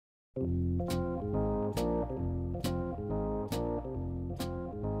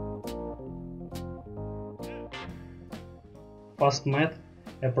FASTMET,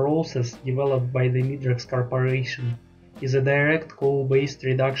 a process developed by the Midrex Corporation, is a direct coal-based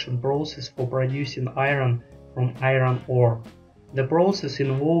reduction process for producing iron from iron ore. The process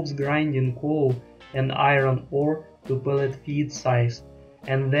involves grinding coal and iron ore to pellet feed size,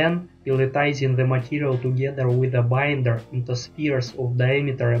 and then pelletizing the material together with a binder into spheres of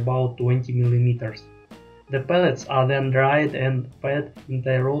diameter about 20 mm. The pellets are then dried and fed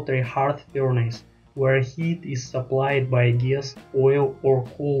into a rotary hearth furnace, where heat is supplied by gas, oil or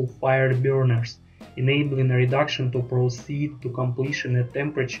coal-fired burners, enabling reduction to proceed to completion at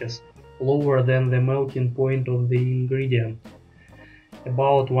temperatures lower than the melting point of the ingredient,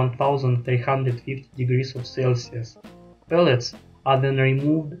 about 1350 degrees Celsius. Pellets are then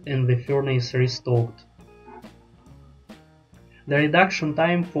removed and the furnace restoked. The reduction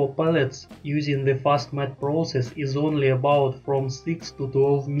time for pellets using the FASTMET process is only about from 6 to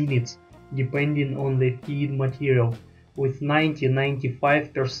 12 minutes, depending on the feed material, with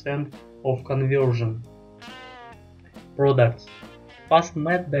 90–95% of conversion. Products.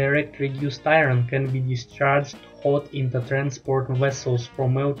 FASTMET direct reduced iron can be discharged hot into transport vessels for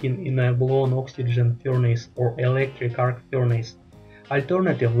melting in a blown oxygen furnace or electric arc furnace.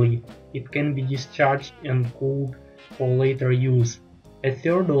 Alternatively, it can be discharged and cooled for later use. A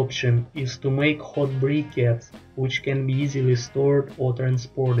third option is to make hot briquettes, which can be easily stored or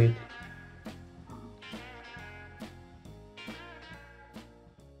transported.